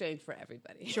very strange for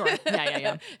everybody. Sure.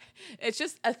 Yeah. It's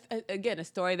just again a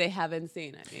story they haven't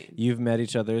seen. I mean, You've met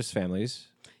each other's families,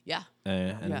 yeah.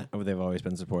 and they've always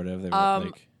been supportive. They've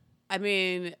like. I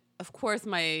mean, of course,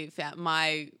 my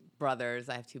brothers.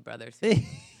 I have two brothers.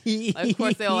 Of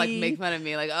course, they'll like make fun of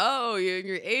me, like, "Oh,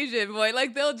 you're Asian boy."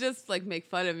 Like they'll just like make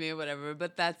fun of me or whatever.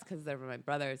 But that's because they're my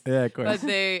brothers. Yeah, of course. But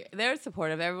they're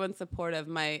supportive. Everyone's supportive.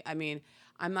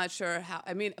 I'm not sure how.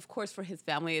 I mean, of course, for his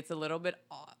family, it's a little bit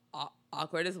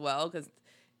awkward as well because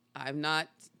I'm not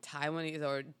Taiwanese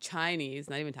or Chinese.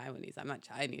 Not even Taiwanese. I'm not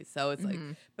Chinese. So it's like,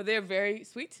 but they're very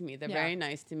sweet to me. They're very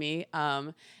nice to me.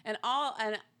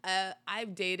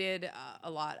 I've dated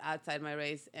a lot outside my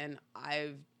race, and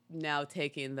I've now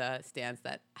taken the stance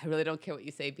that I really don't care what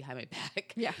you say behind my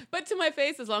back. Yeah. But to my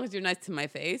face, as long as you're nice to my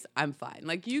face, I'm fine.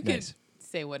 Like you can Nice.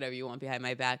 say whatever you want behind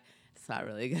my back. It's not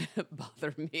really gonna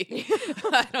bother me.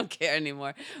 I don't care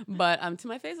anymore. But to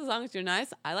my face, as long as you're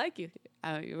nice, I like you.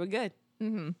 You were good.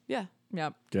 Mm-hmm. Yeah.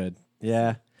 Yep. Good.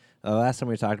 Yeah. The last time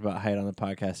we talked about height on the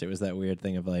podcast, it was that weird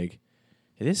thing of like,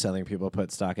 it is something people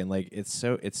put stock in. Like it's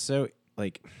so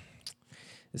like,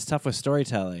 it's tough with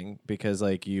storytelling because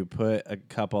like you put a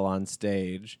couple on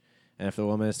stage, and if the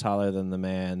woman is taller than the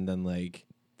man, then like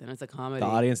Then it's a comedy. the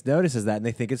audience notices that and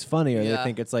they think it's funny, or they Yeah.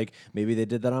 think it's like maybe they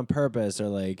did that on purpose, or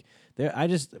like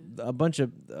there's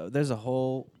a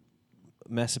whole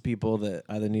mess of people that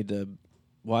either need to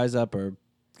wise up or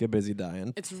get busy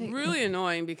dying. It's really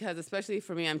annoying because, especially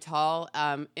for me, I'm tall.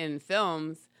 In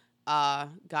films,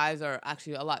 guys are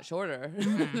actually a lot shorter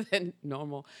than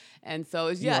normal, and so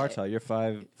it's You are tall. You're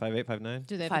 5'8", 5'9".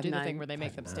 Do they have to do the 5'9". thing where they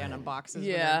make them stand on boxes when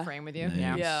Yeah. they're in frame with you? Nice.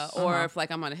 Yeah. Yeah, Uh-huh. or if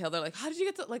like I'm on a hill, they're like, "How did you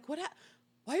get to like what?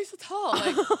 Why are you so tall?"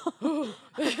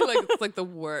 Like, like it's like the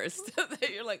worst.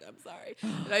 You're like, "I'm sorry."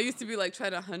 And I used to be like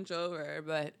trying to hunch over,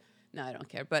 but no, I don't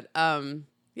care. But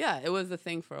yeah, it was a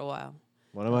thing for a while.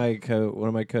 One of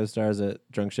my co-stars at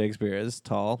Drunk Shakespeare is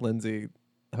tall. Lindsay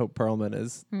Hope Perlman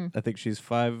is. I think she's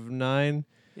 5'9".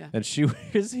 Yeah. And she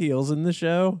wears heels in the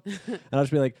show, and I'll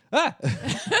just be like, "Ah,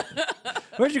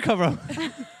 where'd you come from?"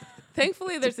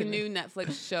 Thankfully, there's a new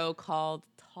Netflix show called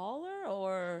Taller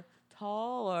or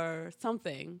Tall or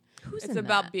something. Who's It's in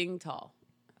about that? being tall.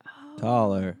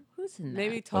 Taller. Who's in that?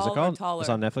 Maybe What's tall it called? or taller. It's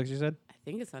on Netflix. You said I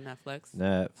think it's on Netflix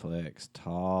Netflix.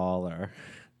 Taller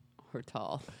or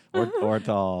tall or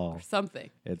tall. or something.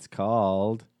 It's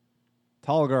called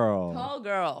Tall Girl. Tall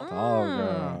girl. Tall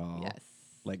Girl. Yes.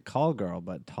 Like Call Girl,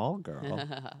 but Tall Girl.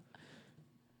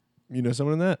 You know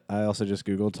someone in that? I also just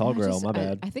Googled Tall Girl. My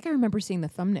bad. I think I remember seeing the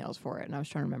thumbnails for it, and I was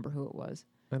trying to remember who it was.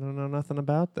 I don't know nothing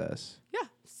about this. Yeah.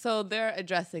 So they're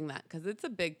addressing that because it's a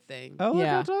big thing. Oh, look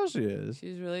Yeah. how tall she is.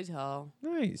 She's really tall.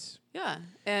 Nice. Yeah,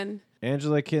 and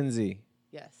Angela Kinsey.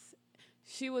 yes,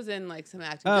 she was in like some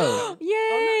acting. Oh.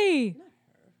 Yay!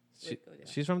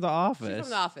 She's from The Office. She's from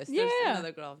The Office. There's Yeah.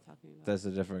 another girl I'm talking about. That's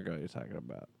a different girl you're talking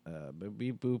about.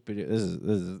 Beep boop. This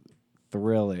is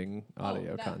thrilling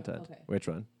audio that- content. okay. Which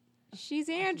one? She's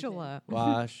Angela.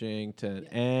 Washington.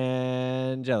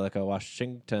 Angelica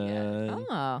Washington.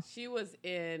 Oh. She was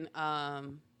in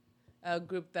a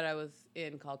group that I was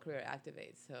in called Career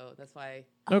Activate, so that's why.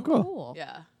 Oh, cool. Cool.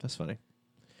 Yeah, That's funny.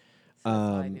 so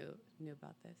that's why I Um, knew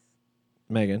about this.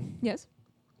 Megan, Yes.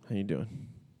 how you doing?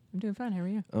 I'm doing fine. How are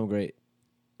you? I'm great.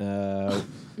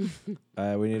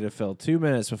 We need to fill 2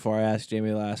 minutes before I ask Jamie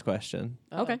the last question.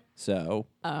 Okay. So,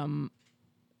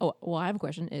 Oh, well, I have a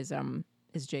question. Is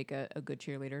Jake a good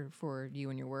cheerleader for you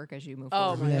and your work as you move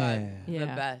Oh forward? my god, Yeah. the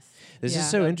best. this Yeah. is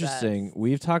so The interesting. best.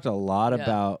 We've talked a lot Yeah.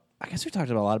 about, I guess we talked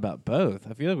a lot about both.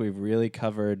 I feel like we've really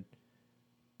covered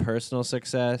personal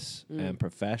success and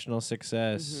professional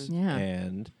success Yeah.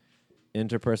 and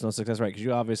interpersonal success, right? Because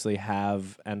you obviously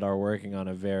have and are working on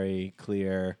a very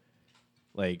clear,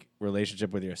 like,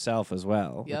 relationship with yourself as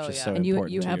well, Oh, which is yeah. so And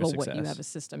important you to have your a success. way, you have a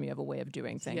system, you have a way of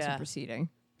doing things Yeah. and proceeding.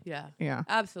 Yeah, Yeah.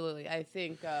 absolutely. I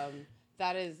think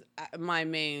that is my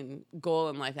main goal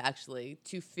in life, actually,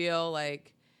 to feel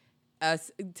like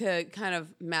to kind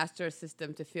of master a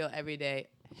system to feel every day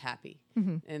happy,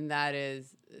 and that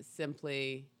is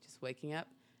simply just waking up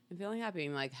and feeling happy.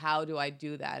 And like, how do I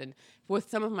do that? And with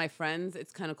some of my friends,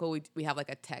 it's kind of cool. We have like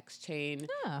a text chain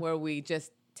where we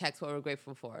just text what we're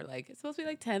grateful for. Like, it's supposed to be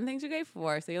like 10 things you're grateful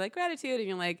for. So you're like gratitude, and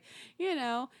you're like,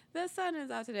 the sun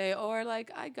is out today, or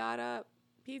like I got a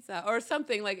pizza or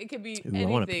something. Like, it could be Ooh, I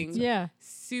want a anything. pizza. Yeah.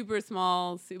 Super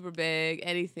small, super big,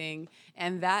 anything.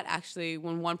 And that actually,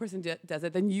 when one person does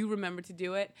it, then you remember to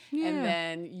do it. Yeah. And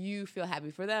then you feel happy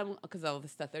for them because of all the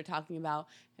stuff they're talking about.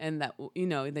 And that,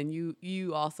 then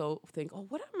you also think, oh,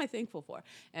 what am I thankful for?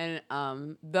 And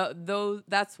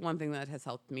that's one thing that has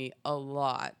helped me a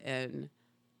lot. And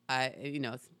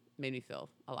it's made me feel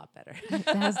a lot better.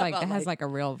 That has About, like a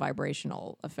real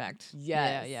vibrational effect.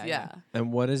 yes, Yeah.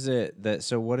 And what is it,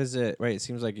 right? It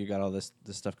seems like you got all this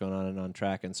stuff going on and on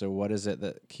track. And so what is it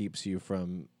that keeps you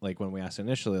from, like, when we asked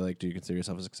initially, like, do you consider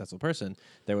yourself a successful person?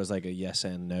 There was like a yes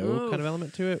and no kind of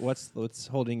element to it. What's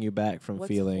holding you back from What's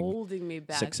feeling holding me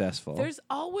back? successful? There's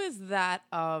always that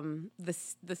the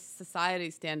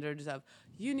society standards of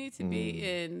you need to be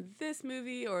in this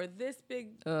movie or this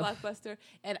big blockbuster,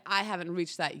 and I haven't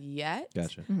reached that yet.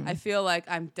 Gotcha. I feel like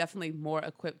I'm definitely more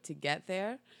equipped to get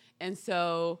there, and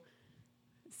so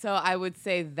I would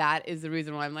say that is the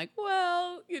reason why I'm like,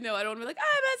 well, I don't want to be like,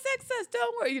 I'm a success,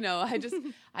 don't worry.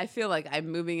 I feel like I'm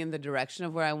moving in the direction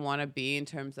of where I want to be in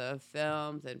terms of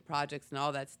films and projects and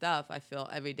all that stuff. I feel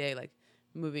every day like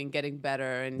moving, getting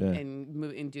better,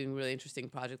 and doing really interesting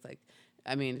projects. Like,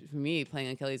 I mean, for me, playing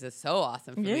Achilles is so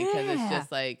awesome for me because it's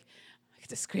just like, I get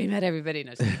to scream at everybody.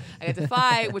 No, I get to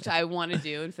fight, which I want to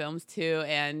do in films too,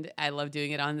 and I love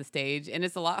doing it on the stage. And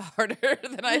it's a lot harder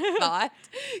than I thought.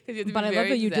 You have to But be I love very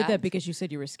that you did that exact. because you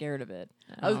said you were scared of it.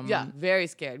 I was very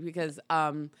scared because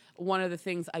one of the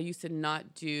things I used to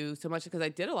not do so much because I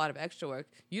did a lot of extra work.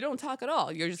 You don't talk at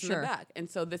all. You're just in Sure. the back. And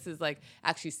so this is like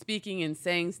actually speaking and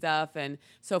saying stuff. And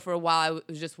so for a while I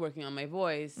was just working on my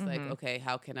voice. Like, okay,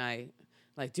 how can I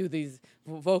like do these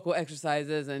vocal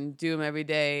exercises and do them every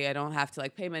day? I don't have to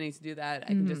like pay money to do that. I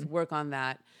can just work on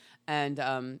that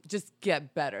and just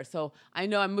get better. So I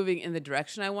know I'm moving in the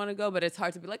direction I want to go, but it's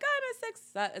hard to be like, I'm a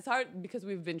success. It's hard because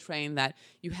we've been trained that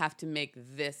you have to make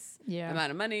this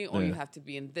amount of money or you have to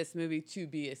be in this movie to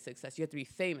be a success. You have to be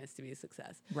famous to be a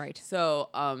success. Right. So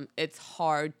it's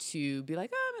hard to be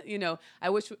like, I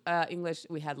wish English,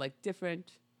 we had like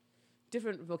different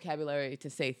vocabulary to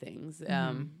say things.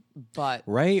 But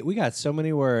Right? We got so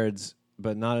many words,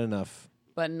 but not enough.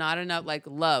 not enough, like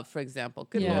love, for example.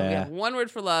 Good Yeah. Lord, we Yeah. have one word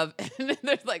for love, and then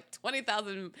there's like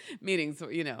 20,000 meanings,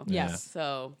 Yes.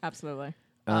 So Absolutely.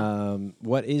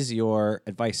 What is your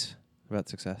advice about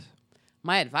success?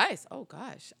 my advice, oh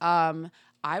gosh,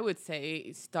 I would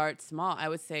say start small. I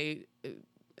would say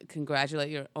congratulate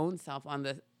your own self on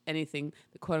the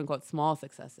quote unquote small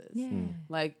successes.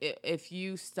 Like if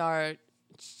you start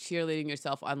cheerleading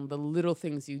yourself on the little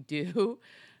things you do,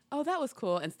 oh, that was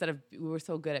cool. Instead of we were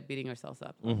so good at beating ourselves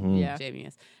up. Yeah. Jamie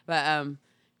is. But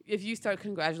if you start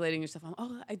congratulating yourself on,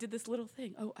 oh, I did this little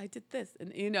thing. Oh, I did this.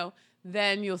 And,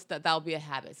 then that'll be a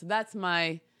habit. So that's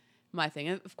my thing.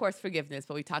 And of course, forgiveness,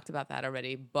 but we talked about that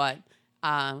already. But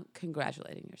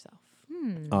congratulating yourself.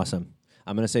 Awesome.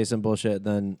 I'm going to say some bullshit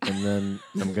and then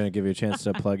I'm going to give you a chance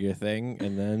to plug your thing,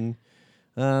 and then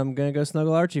I'm going to go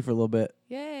snuggle Archie for a little bit.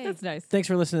 Yay. That's nice. Thanks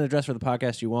for listening to Dress for the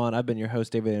Podcast You Want. I've been your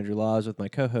host, David Andrew Laws, with my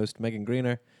co-host, Megan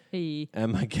Greener, Hey.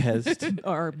 and my guest,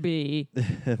 RB.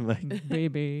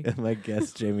 Baby. and my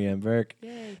guest, Jamie M. Burke.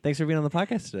 Yay. Thanks for being on the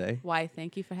podcast today. Why,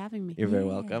 thank you for having me. You're very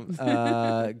welcome.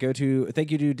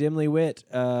 Thank you to Dimly Wit,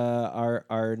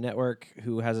 our network,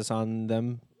 who has us on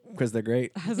them because they're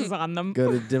great. This is on them.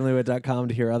 Go to dimlywit.com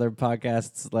to hear other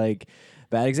podcasts like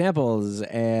Bad Examples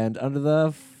and Under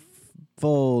the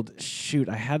Fold. Shoot,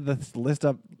 I had this list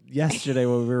up yesterday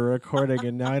when we were recording,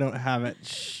 and now I don't have it.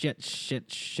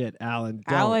 Shit, Alan.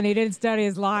 Don't. Alan, he didn't study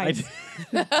his lines.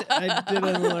 I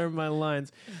didn't learn my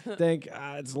lines.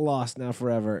 It's lost now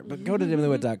forever. But go to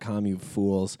dimlywit.com, you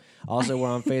fools. Also, we're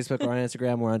on Facebook, we're on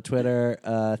Instagram, we're on Twitter.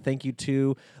 Thank you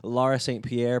to Laura St.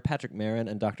 Pierre, Patrick Marin,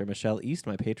 and Dr. Michelle East,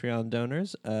 my Patreon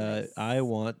donors. I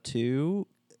want to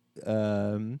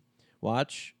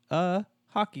watch a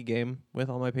hockey game with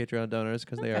all my Patreon donors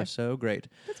because they are so great.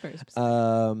 That's very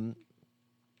specific.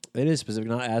 It is specific,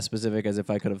 not as specific as if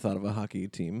I could have thought of a hockey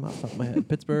team off the top of my head.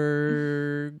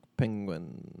 Pittsburgh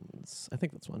Penguins. I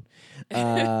think that's one.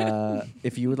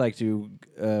 If you would like to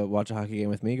watch a hockey game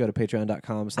with me, go to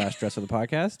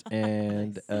patreon.com/dressforthepodcast,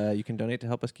 and you can donate to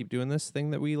help us keep doing this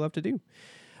thing that we love to do.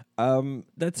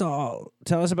 That's all.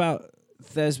 Tell us about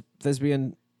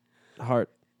Thespian Heart.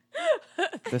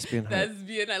 Thespian Heart.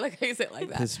 Thespian, I like how you say it like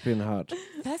that. Thespian Heart.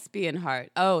 Thespian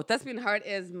Heart. Oh, Thespian Heart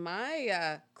is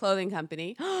my clothing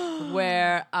company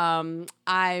where I'm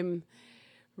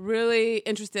really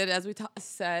interested, as we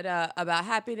said, about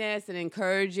happiness and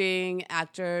encouraging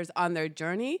actors on their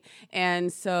journey.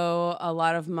 And so a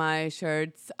lot of my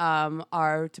shirts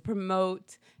are to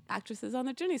promote actresses on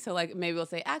their journey. So like maybe we'll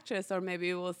say actress, or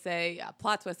maybe we'll say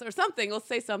plot twist or something. We'll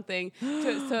say something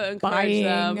to encourage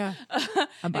them.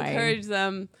 Encourage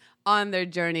them on their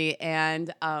journey.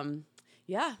 And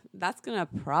yeah, that's gonna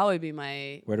probably be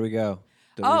my Where do we go?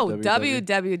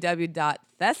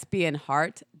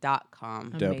 www.thespianheart.com.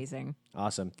 Dope. Amazing.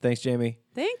 Awesome. Thanks, Jamie.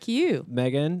 Thank you.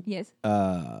 Megan, Yes.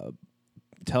 tell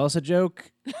us a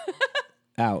joke.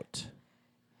 Out.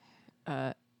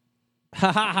 Why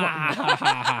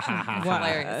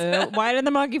did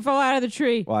the monkey fall out of the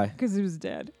tree? Why? Because he was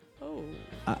dead. Oh.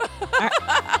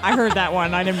 I heard that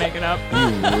one. I didn't make it up. You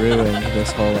ruined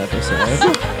this whole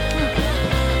episode.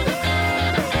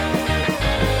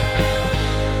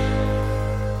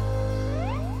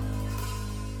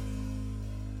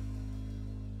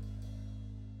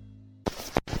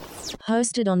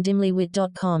 Hosted on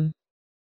dimlywit.com.